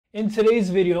In today's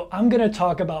video, I'm going to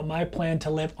talk about my plan to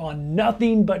live on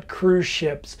nothing but cruise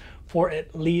ships for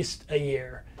at least a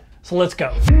year. So let's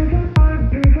go.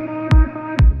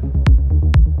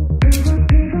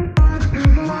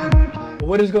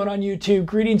 What is going on, YouTube?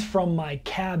 Greetings from my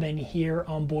cabin here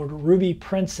on board Ruby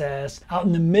Princess out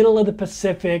in the middle of the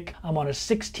Pacific. I'm on a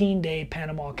 16-day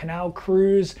Panama Canal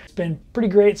cruise. It's been pretty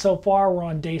great so far. We're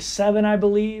on day 7, I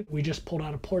believe. We just pulled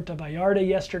out of Puerto Vallarta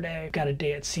yesterday. Got a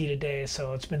day at sea today,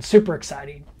 so it's been super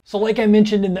exciting. So like I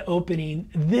mentioned in the opening,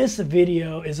 this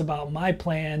video is about my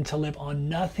plan to live on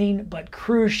nothing but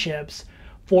cruise ships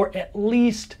for at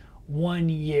least 1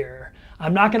 year.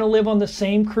 I'm not going to live on the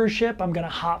same cruise ship. I'm going to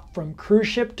hop from cruise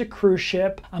ship to cruise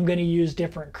ship. I'm going to use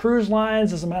different cruise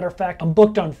lines. As a matter of fact, I'm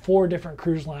booked on 4 different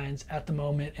cruise lines at the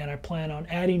moment, and I plan on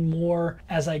adding more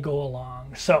as I go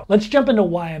along. So let's jump into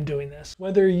why I'm doing this.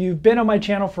 Whether you've been on my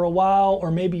channel for a while or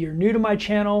maybe you're new to my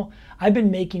channel, I've been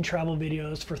making travel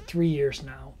videos for 3 years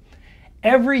now.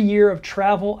 Every year of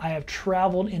travel, I have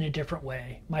traveled in a different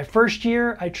way. My first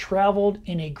year, I traveled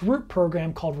in a group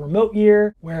program called Remote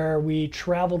Year, where we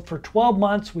traveled for 12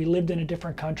 months. We lived in a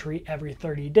different country every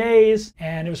 30 days,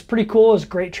 and it was pretty cool. It was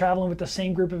great traveling with the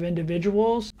same group of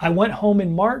individuals. I went home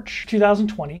in March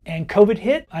 2020, and COVID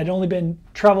hit. I'd only been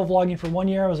travel vlogging for 1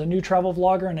 year. I was a new travel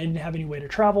vlogger, and I didn't have any way to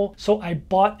travel. So I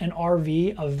bought an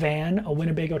RV, a van, a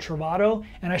Winnebago Travato,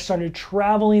 and I started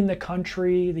traveling the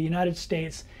country, the United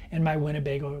States, in my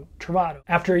Winnebago Travato.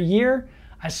 After a year,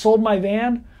 I sold my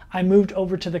van. I moved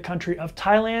over to the country of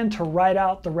Thailand to ride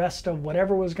out the rest of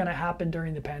whatever was going to happen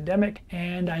during the pandemic.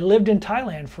 And I lived in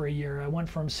Thailand for a year. I went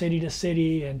from city to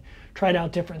city and tried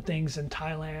out different things in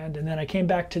Thailand. And then I came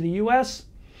back to the US,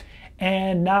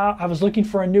 and now I was looking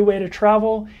for a new way to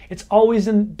travel. It's always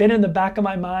been in the back of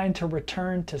my mind to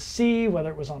return to sea, whether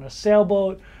it was on a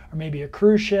sailboat or maybe a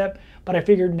cruise ship. But I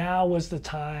figured now was the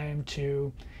time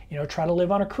to try to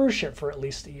live on a cruise ship for at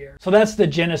least a year. So that's the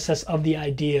genesis of the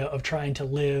idea of trying to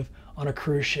live on a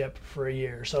cruise ship for a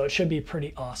year. So it should be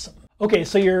pretty awesome. Okay,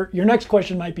 so your next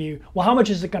question might be, well, how much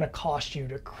is it going to cost you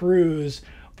to cruise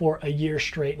for a year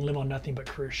straight and live on nothing but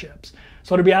cruise ships?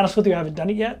 So to be honest with you, I haven't done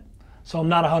it yet, so I'm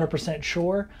not 100%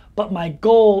 sure, but my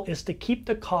goal is to keep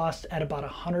the cost at about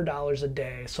 $100 a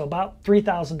day, so about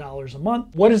 $3,000 a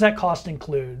month. What does that cost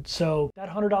include? So that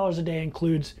 $100 a day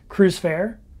includes cruise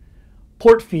fare,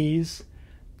 port fees,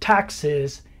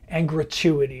 taxes, and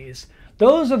gratuities.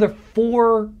 Those are the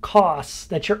 4 costs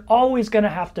that you're always going to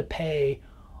have to pay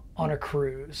on a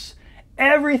cruise.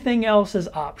 Everything else is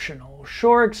optional.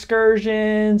 Shore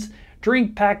excursions,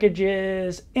 drink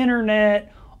packages,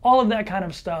 internet, all of that kind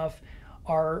of stuff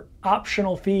are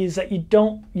optional fees that you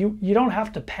don't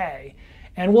have to pay.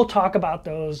 And we'll talk about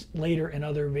those later in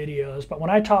other videos. But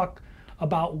when I talk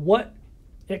about what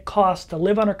it costs to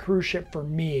live on a cruise ship for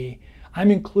me, I'm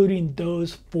including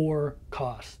those 4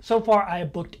 costs. So far, I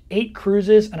have booked 8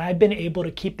 cruises, and I've been able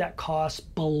to keep that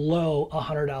cost below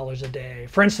 $100 a day.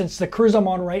 For instance, the cruise I'm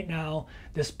on right now,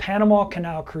 this Panama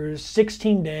Canal cruise,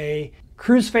 16-day,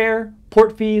 cruise fare,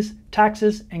 port fees,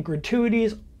 taxes, and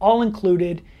gratuities, all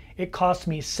included. It cost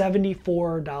me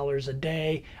 $74 a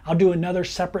day. I'll do another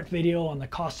separate video on the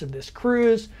cost of this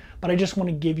cruise, but I just want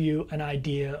to give you an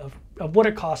idea of what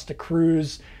it costs to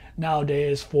cruise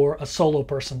nowadays for a solo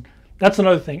person. That's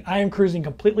another thing. I am cruising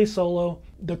completely solo.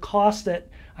 The cost that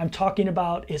I'm talking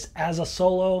about is as a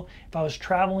solo. If I was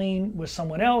traveling with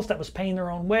someone else that was paying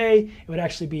their own way, it would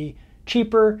actually be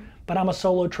cheaper, but I'm a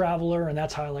solo traveler and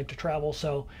that's how I like to travel.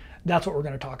 So that's what we're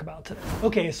going to talk about today.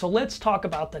 Okay, so let's talk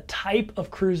about the type of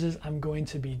cruises I'm going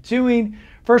to be doing.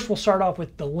 First, we'll start off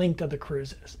with the length of the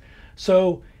cruises.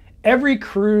 So every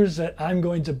cruise that I'm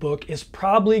going to book is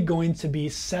probably going to be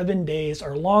 7 days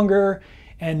or longer,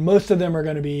 and most of them are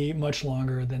going to be much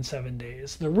longer than 7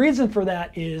 days. The reason for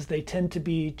that is they tend to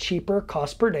be cheaper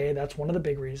cost per day. That's one of the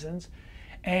big reasons.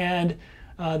 And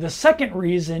the second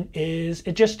reason is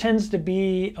it just tends to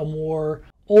be a more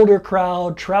older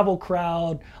crowd, travel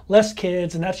crowd, less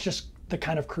kids, and that's just the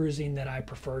kind of cruising that I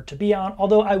prefer to be on.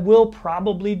 Although I will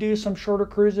probably do some shorter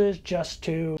cruises just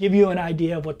to give you an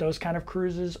idea of what those kind of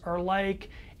cruises are like.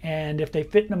 And if they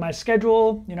fit into my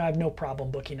schedule, I have no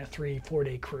problem booking a 3-4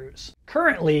 day cruise.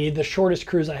 Currently, the shortest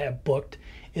cruise I have booked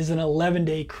is an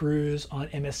 11-day cruise on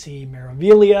MSC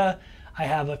Meraviglia. I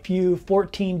have a few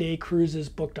 14-day cruises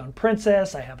booked on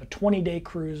Princess. I have a 20-day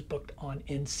cruise booked on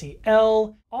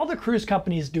NCL. All the cruise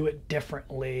companies do it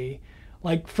differently.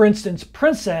 Like for instance,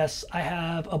 Princess, I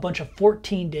have a bunch of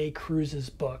 14-day cruises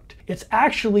booked. It's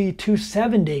actually 2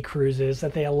 7-day cruises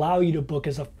that they allow you to book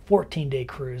as a 14-day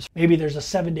cruise. Maybe there's a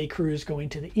 7-day cruise going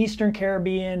to the Eastern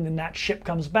Caribbean, and that ship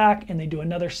comes back and they do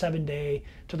another 7-day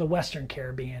to the Western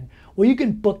Caribbean. Well, you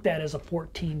can book that as a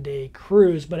 14-day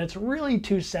cruise, but it's really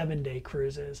 2 7-day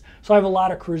cruises. So I have a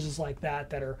lot of cruises like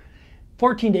that that are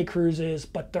 14-day cruises,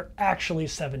 but they're actually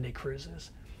 7-day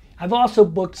cruises. I've also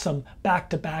booked some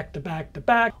back-to-back to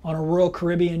back-to-back. On a Royal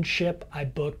Caribbean ship, I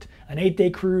booked an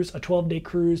 8-day cruise, a 12-day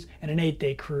cruise, and an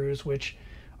 8-day cruise, which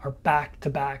are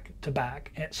back-to-back to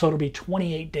back. So it'll be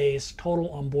 28 days total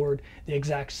on board the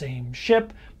exact same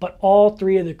ship, but all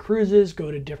 3 of the cruises go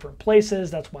to different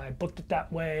places. That's why I booked it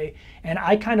that way. And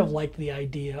I kind of like the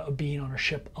idea of being on a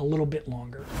ship a little bit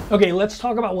longer. Okay, let's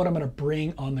talk about what I'm gonna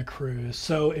bring on the cruise.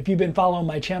 So if you've been following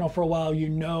my channel for a while, you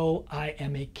know I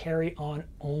am a carry-on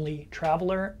only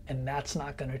traveler, and that's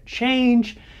not gonna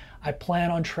change. I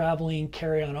plan on traveling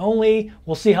carry-on only.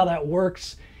 We'll see how that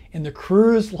works in the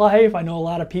cruise life. I know a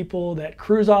lot of people that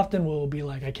cruise often will be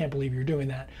like, I can't believe you're doing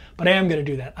that, but I am gonna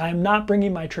do that. I'm not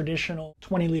bringing my traditional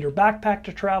 20-liter backpack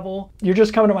to travel. You're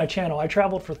just coming to my channel. I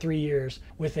traveled for 3 years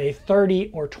with a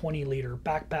 30 or 20-liter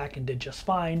backpack and did just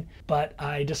fine, but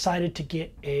I decided to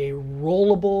get a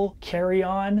rollable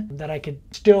carry-on that I could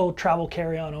still travel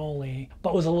carry-on only,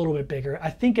 but was a little bit bigger. I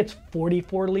think it's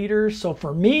 44 liters, so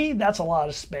for me, that's a lot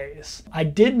of space. I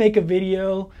did make a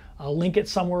video, I'll link it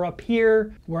somewhere up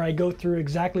here, where I go through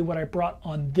exactly what I brought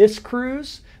on this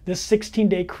cruise. This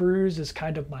 16-day cruise is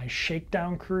kind of my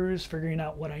shakedown cruise, figuring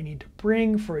out what I need to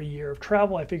bring for a year of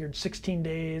travel. I figured 16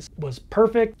 days was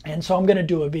perfect, and so I'm gonna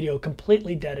do a video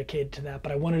completely dedicated to that,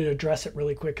 but I wanted to address it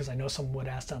really quick because I know someone would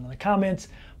ask down in the comments,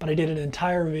 but I did an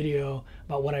entire video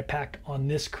about what I packed on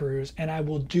this cruise, and I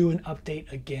will do an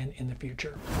update again in the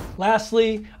future.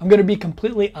 Lastly, I'm gonna be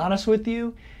completely honest with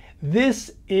you.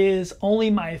 This is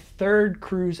only my 3rd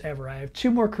cruise ever. I have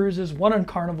 2 more cruises, one on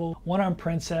Carnival, one on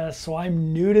Princess, so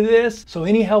I'm new to this. So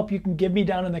any help you can give me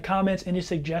down in the comments, any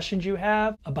suggestions you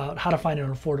have about how to find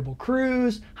an affordable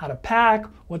cruise, how to pack,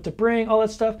 what to bring, all that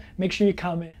stuff, make sure you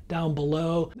comment down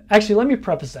below. Actually, let me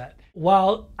preface that.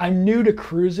 While I'm new to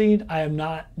cruising, I am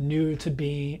not new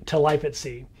to life at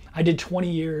sea. I did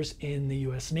 20 years in the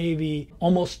US Navy.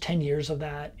 Almost 10 years of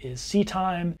that is sea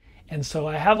time. And so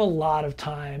I have a lot of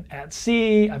time at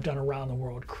sea. I've done a round the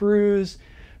world cruise.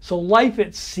 So life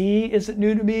at sea isn't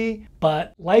new to me,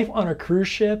 but life on a cruise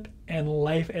ship and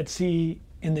life at sea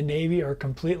in the Navy are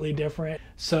completely different.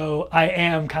 So I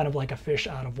am kind of like a fish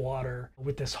out of water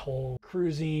with this whole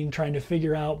cruising, trying to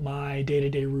figure out my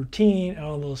day-to-day routine and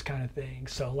all those kind of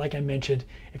things. So like I mentioned,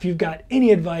 if you've got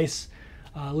any advice,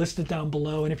 list it down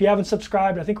below. And if you haven't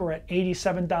subscribed, I think we're at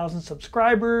 87,000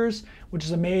 subscribers, which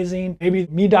is amazing. Maybe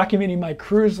me documenting my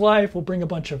cruise life will bring a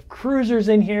bunch of cruisers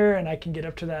in here and I can get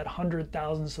up to that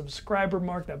 100,000 subscriber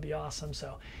mark. That'd be awesome.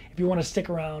 So if you want to stick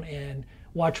around and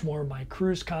watch more of my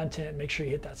cruise content, make sure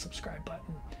you hit that subscribe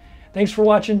button. Thanks for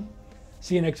watching.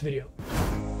 See you next video.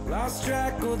 Lost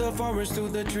track of the forest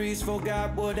through the trees,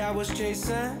 forgot what I was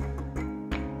chasing.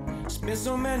 Spent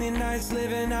so many nights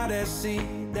living out at sea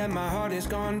that my heart is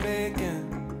gone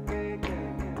vacant.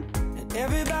 And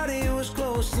everybody who was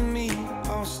close to me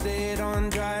all stayed on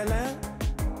dry land.